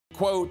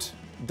quote,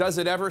 does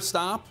it ever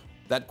stop?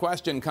 That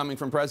question coming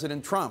from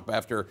President Trump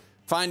after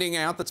finding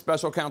out that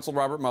special counsel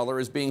Robert Mueller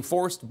is being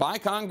forced by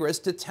Congress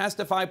to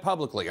testify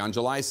publicly on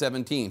July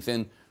 17th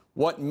in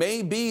what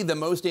may be the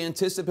most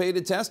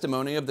anticipated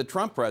testimony of the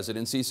Trump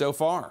presidency so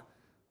far.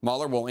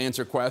 Mueller will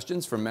answer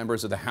questions from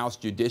members of the House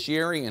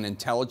Judiciary and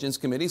Intelligence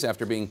Committees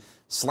after being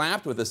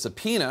slapped with a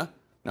subpoena.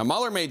 Now,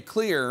 Mueller made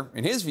clear,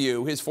 in his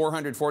view, his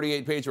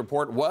 448-page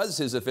report was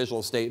his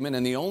official statement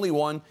and the only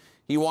one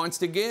he wants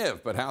to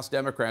give. But House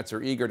Democrats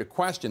are eager to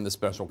question the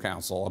special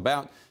counsel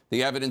about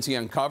the evidence he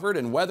uncovered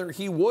and whether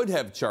he would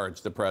have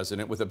charged the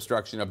president with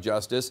obstruction of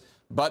justice,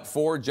 but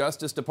for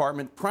Justice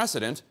Department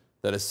precedent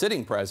that a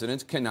sitting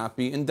president cannot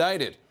be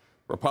indicted.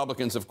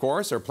 Republicans, of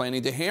course, are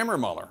planning to hammer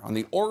Mueller on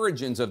the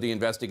origins of the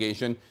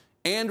investigation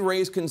and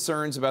raise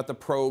concerns about the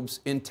probe's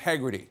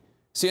integrity.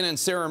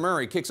 CNN's Sarah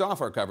Murray kicks off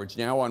our coverage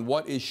now on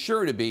what is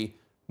sure to be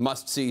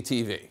must-see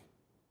TV.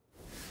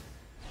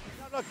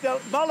 Look,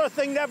 the Mueller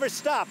thing never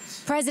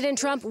stops. President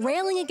Trump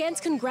railing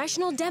against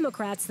congressional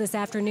Democrats this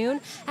afternoon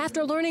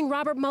after learning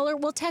Robert Mueller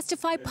will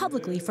testify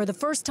publicly for the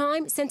first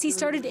time since he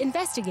started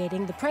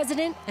investigating the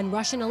president and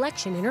Russian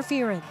election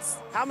interference.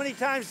 How many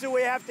times do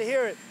we have to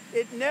hear it?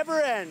 It never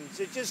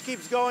ends. It just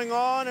keeps going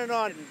on and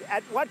on.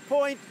 At what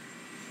point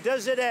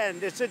does it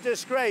end? It's a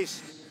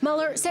disgrace.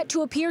 Mueller set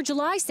to appear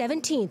July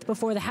 17th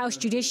before the House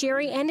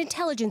Judiciary and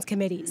Intelligence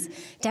Committees.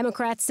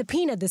 Democrats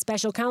subpoenaed the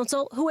special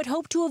counsel who had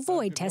hoped to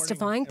avoid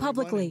testifying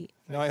publicly.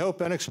 Now, I hope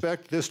and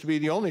expect this to be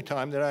the only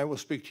time that I will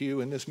speak to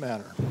you in this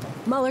manner.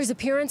 Mueller's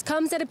appearance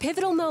comes at a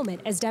pivotal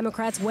moment as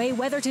Democrats weigh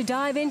whether to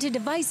dive into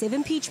divisive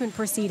impeachment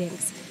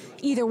proceedings.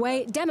 Either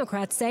way,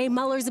 Democrats say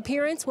Mueller's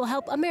appearance will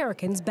help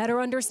Americans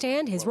better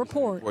understand his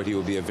report. He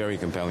will be a very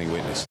compelling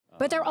witness.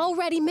 But they're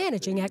already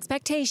managing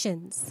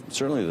expectations.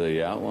 Certainly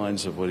the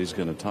outlines of what he's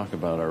going to talk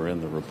about are in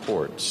the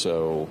report.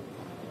 So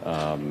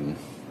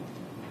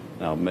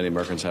now many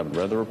Americans haven't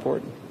read the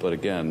report, but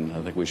again,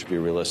 I think we should be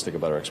realistic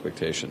about our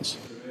expectations.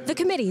 The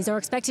committees are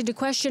expected to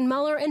question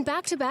Mueller in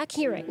back-to-back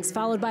hearings,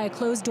 followed by a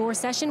closed-door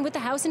session with the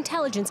House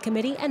Intelligence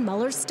Committee and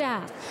Mueller's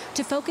staff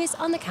to focus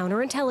on the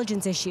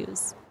counterintelligence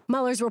issues.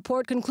 Mueller's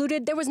report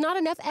concluded there was not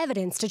enough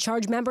evidence to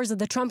charge members of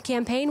the Trump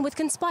campaign with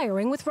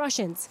conspiring with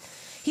Russians.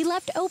 He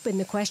left open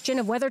the question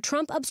of whether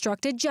Trump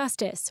obstructed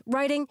justice,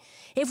 writing,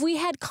 "If we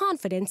had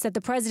confidence that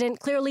the president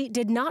clearly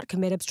did not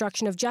commit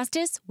obstruction of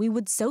justice, we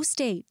would so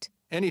state."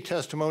 Any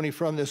testimony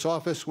from this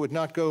office would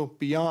not go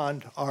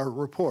beyond our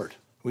report.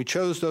 We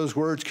chose those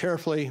words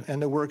carefully,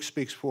 and the work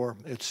speaks for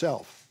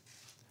itself.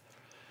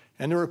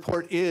 And the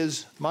report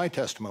is my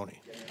testimony.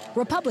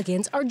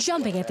 Republicans are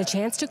jumping at the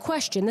chance to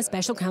question the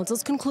special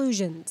counsel's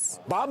conclusions.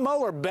 Bob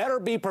Mueller better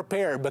be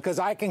prepared, because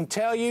I can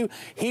tell you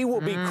he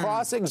will be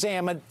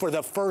cross-examined for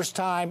the first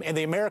time, and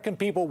the American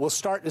people will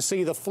start to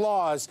see the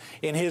flaws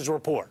in his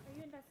report.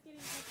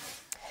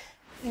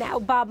 Now,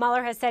 Bob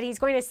Mueller has said he's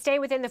going to stay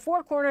within the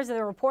four corners of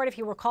the report if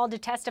he were called to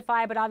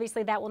testify, but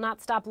obviously that will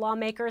not stop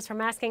lawmakers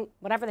from asking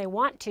whatever they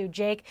want to,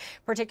 Jake,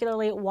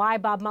 particularly why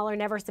Bob Mueller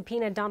never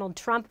subpoenaed Donald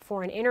Trump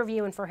for an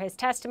interview and for his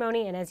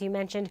testimony, and as you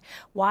mentioned,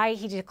 why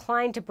he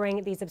declined to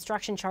bring these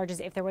obstruction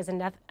charges if there was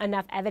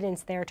enough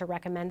evidence there to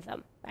recommend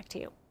them. Back to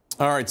you.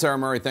 All right, Sarah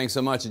Murray, thanks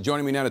so much.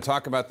 Joining me now to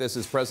talk about this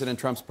is President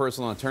Trump's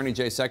personal attorney,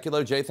 Jay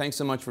Sekulow. Jay, thanks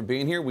so much for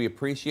being here. We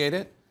appreciate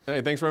it. Hey,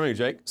 thanks for having me,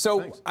 Jake. So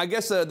thanks. I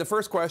guess the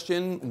first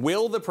question,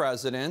 will the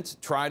president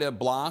try to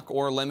block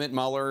or limit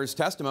Mueller's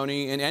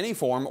testimony in any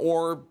form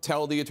or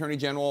tell the Attorney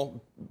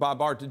General, Bob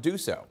Barr, to do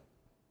so?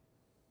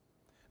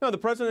 No, the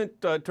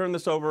president turned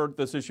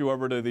this issue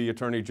over to the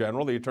Attorney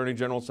General. The Attorney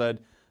General said,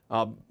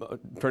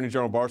 Attorney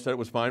General Barr said it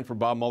was fine for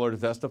Bob Mueller to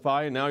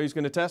testify, and now he's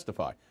going to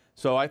testify.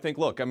 So I think,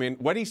 look, I mean,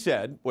 what he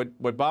said,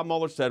 what Bob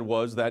Mueller said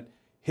was that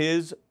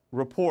his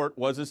report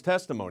was his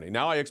testimony.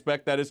 Now I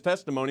expect that his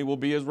testimony will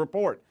be his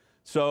report.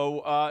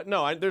 So,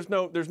 no, there's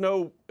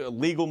no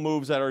legal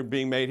moves that are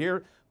being made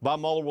here. Bob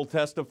Mueller will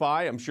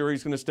testify. I'm sure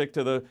he's going to stick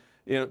to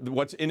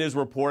what's in his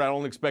report. I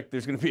don't expect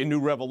there's going to be a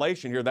new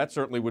revelation here. That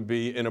certainly would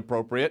be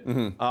inappropriate.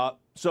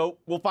 So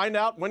we'll find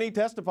out when he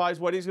testifies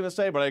what he's going to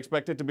say, but I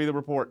expect it to be the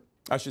report.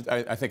 I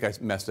think I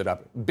messed it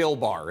up. Bill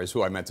Barr is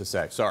who I meant to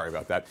say. Sorry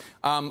about that.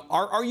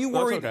 Are you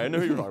worried? That's okay. I know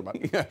who you're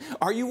talking about. Yeah.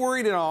 Are you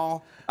worried at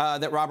all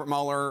that Robert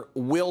Mueller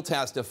will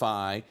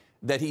testify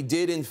that he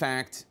did, in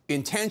fact,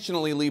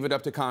 intentionally leave it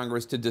up to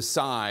Congress to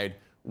decide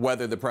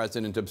whether the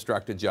president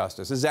obstructed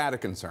justice? Is that a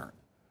concern?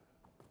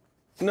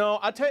 No,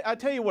 I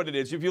tell you what it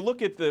is. If you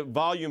look at the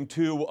volume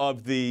 2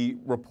 of the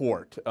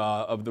report,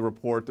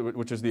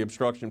 which is the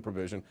obstruction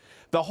provision,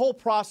 the whole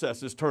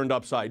process is turned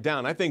upside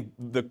down. I think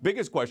the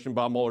biggest question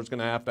Bob Mueller is going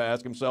to have to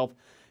ask himself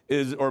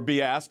is, or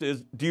be asked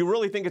is, do you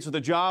really think it's the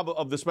job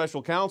of the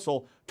special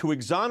counsel to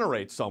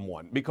exonerate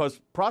someone? Because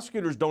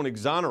prosecutors don't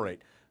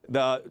exonerate.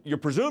 You're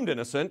presumed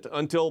innocent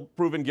until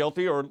proven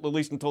guilty, or at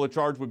least until a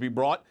charge would be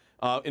brought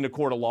in a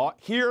court of law.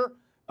 Here,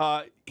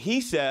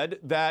 he said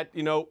that,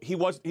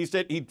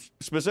 he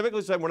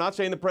specifically said, we're not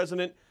saying the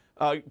president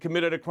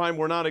committed a crime.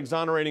 We're not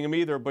exonerating him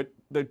either. But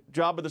the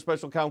job of the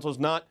special counsel is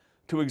not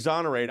to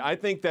exonerate. I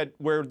think that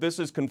where this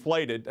is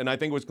conflated, and I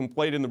think it was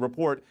conflated in the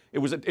report,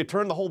 it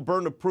turned the whole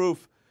burden of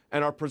proof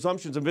and our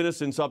presumptions of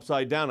innocence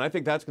upside down. I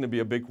think that's going to be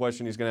a big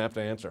question he's going to have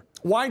to answer.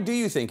 Why do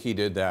you think he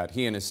did that,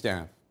 he and his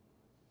staff?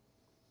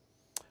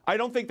 I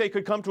don't think they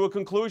could come to a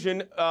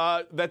conclusion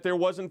that there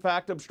was, in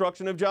fact,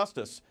 obstruction of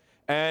justice.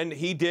 And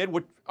he did,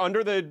 what,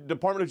 under the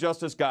Department of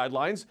Justice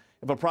guidelines,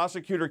 if a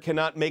prosecutor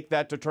cannot make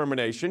that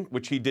determination,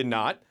 which he did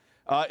not,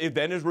 it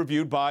then is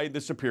reviewed by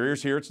the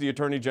superiors. Here it's the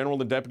Attorney General,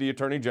 the Deputy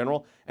Attorney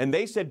General. And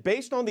they said,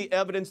 based on the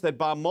evidence that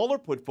Bob Mueller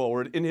put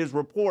forward in his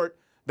report,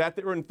 that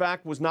there, in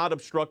fact, was not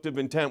obstructive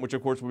intent, which,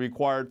 of course, would be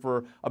required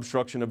for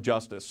obstruction of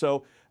justice.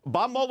 So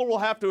Bob Mueller will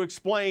have to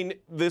explain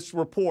this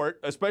report,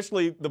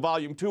 especially the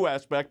Volume 2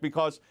 aspect,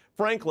 because,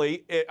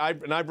 frankly,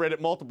 I've read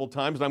it multiple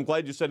times, and I'm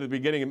glad you said at the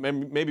beginning,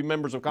 maybe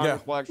members of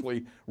Congress will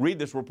actually read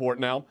this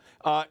report now.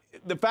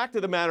 The fact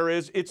of the matter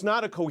is, it's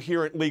not a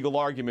coherent legal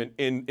argument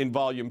in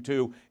Volume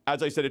 2.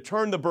 As I said, it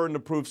turned the burden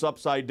of proofs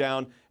upside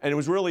down, and it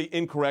was really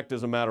incorrect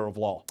as a matter of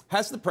law.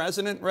 Has the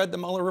president read the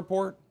Mueller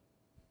report?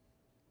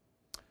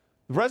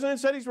 The president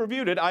said he's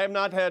reviewed it. I have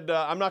not had,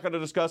 I'm not going to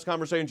discuss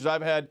conversations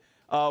I've had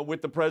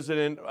with the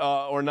president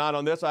or not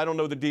on this. I don't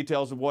know the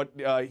details of what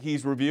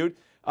he's reviewed.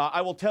 I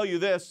will tell you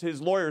this,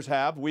 his lawyers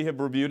have. We have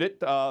reviewed it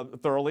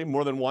thoroughly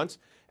more than once.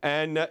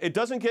 And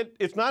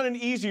it's not an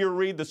easier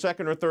read the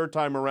second or third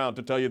time around,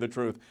 to tell you the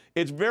truth.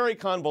 It's very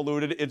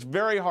convoluted. It's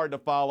very hard to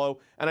follow.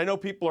 And I know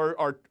people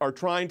are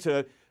trying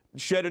to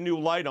shed a new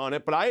light on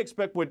it. But I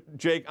expect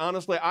Jake,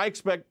 honestly, I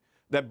expect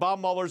that Bob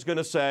Mueller's going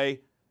to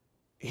say,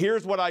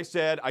 here's what I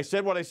said. I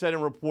said what I said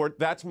in report.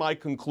 That's my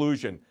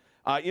conclusion.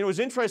 It was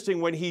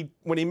interesting when he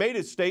made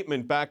his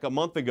statement back a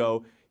month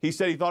ago. He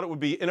said he thought it would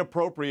be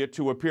inappropriate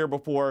to appear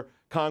before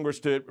Congress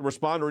to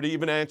respond or to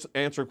even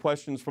answer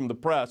questions from the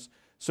press.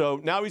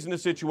 So now he's in a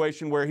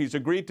situation where he's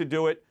agreed to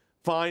do it.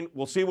 Fine.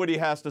 We'll see what he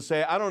has to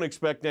say. I don't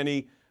expect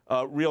any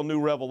real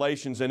new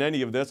revelations in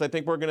any of this. I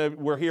think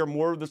we're hear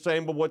more of the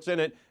same of what's in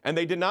it. And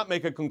they did not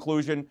make a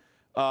conclusion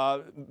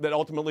that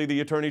ultimately the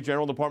Attorney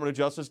General, Department of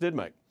Justice did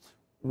make.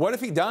 What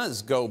if he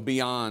does go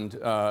beyond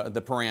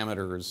the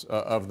parameters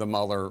of the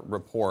Mueller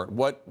report?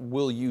 What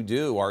will you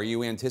do? Are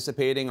you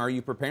anticipating, are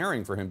you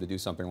preparing for him to do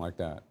something like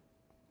that?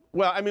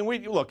 Well, I mean,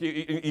 look,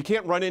 you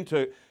can't run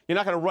into, you're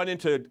not going to run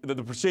into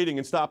the proceeding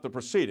and stop the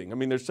proceeding. I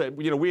mean,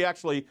 we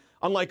actually,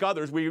 unlike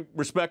others, we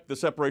respect the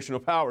separation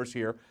of powers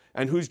here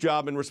and whose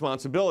job and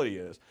responsibility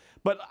is.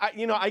 But,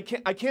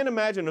 I can't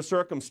imagine a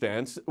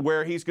circumstance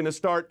where he's going to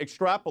start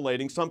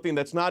extrapolating something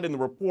that's not in the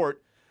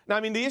report. Now, I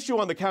mean, the issue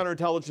on the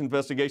counterintelligence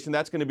investigation,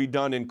 that's going to be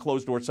done in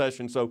closed-door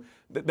session, so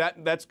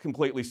that's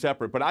completely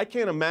separate. But I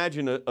can't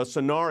imagine a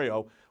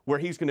scenario where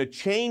he's going to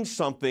change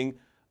something,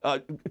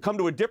 come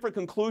to a different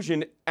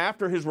conclusion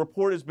after his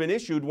report has been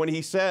issued when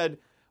he said,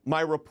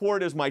 my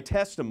report is my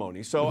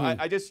testimony. So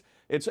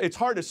it's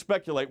hard to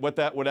speculate what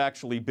that would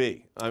actually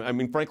be. I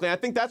mean, frankly, I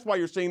think that's why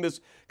you're seeing this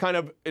kind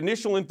of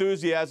initial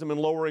enthusiasm and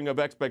lowering of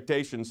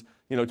expectations,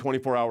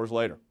 24 hours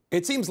later.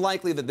 It seems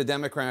likely that the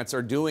Democrats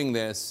are doing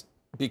this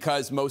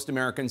because most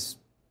Americans,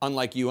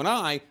 unlike you and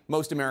I,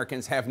 most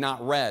Americans have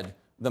not read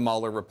the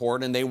Mueller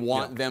report, and they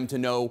want them to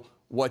know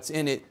what's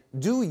in it.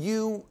 Do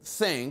you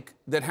think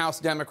that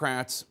House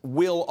Democrats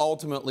will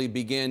ultimately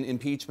begin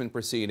impeachment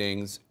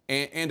proceedings,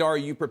 and are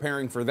you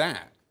preparing for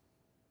that?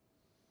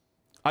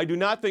 I do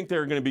not think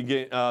they're going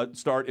to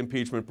start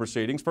impeachment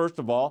proceedings. First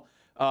of all,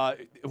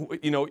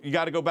 you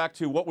got to go back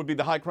to what would be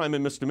the high crime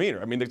and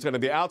misdemeanor. I mean, it's going to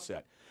be the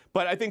outset.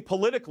 But I think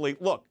politically,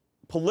 look,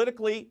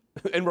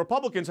 and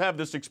Republicans have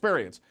this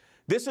experience,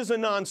 this is a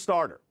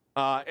non-starter.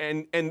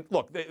 And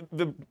look,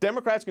 the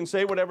Democrats can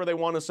say whatever they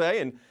want to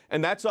say,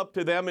 and that's up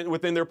to them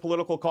within their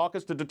political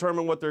caucus to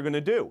determine what they're going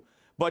to do.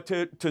 But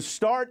to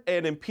start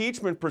an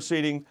impeachment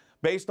proceeding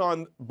based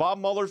on Bob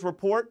Mueller's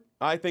report,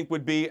 I think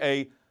would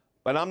be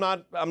and I'm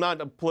not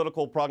a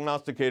political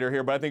prognosticator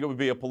here, but I think it would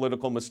be a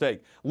political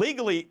mistake.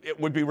 Legally, it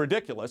would be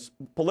ridiculous.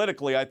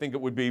 Politically, I think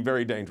it would be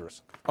very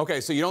dangerous. Okay,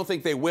 so you don't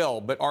think they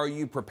will, but are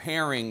you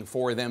preparing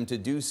for them to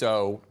do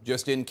so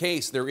just in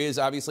case? There is,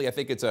 obviously, I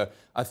think it's a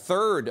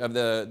third of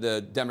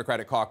the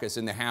Democratic caucus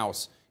in the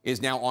House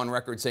is now on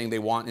record saying they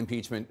want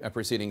impeachment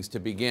proceedings to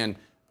begin.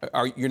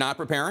 You're not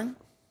preparing?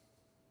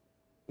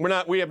 We're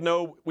not. We have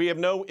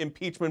no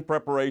impeachment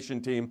preparation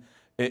team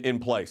in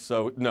place.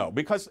 So, no,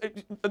 because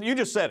you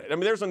just said it. I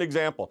mean, there's an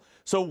example.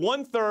 So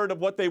 1/3 of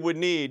what they would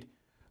need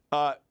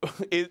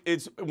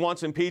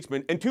wants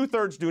impeachment, and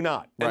 2/3 do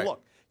not. Right. And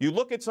look, you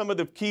look at some of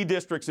the key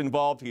districts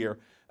involved here.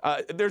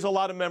 There's a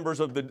lot of members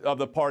of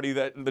the party,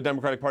 the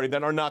Democratic Party,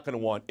 that are not going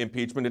to want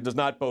impeachment. It does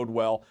not bode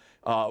well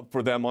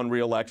for them on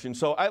re-election.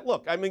 So,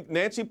 I mean,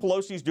 Nancy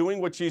Pelosi's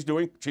doing what she's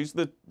doing. She's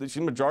the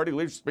majority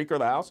leader, Speaker of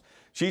the House.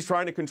 She's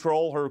trying to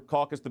control her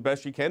caucus the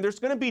best she can. There's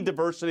going to be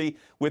diversity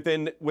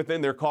within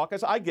their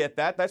caucus. I get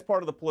that. That's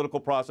part of the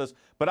political process.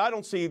 But I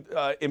don't see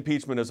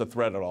impeachment as a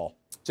threat at all.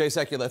 Jay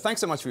Sekulow,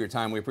 thanks so much for your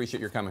time. We appreciate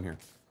your coming here.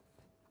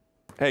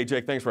 Hey,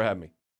 Jake, thanks for having me.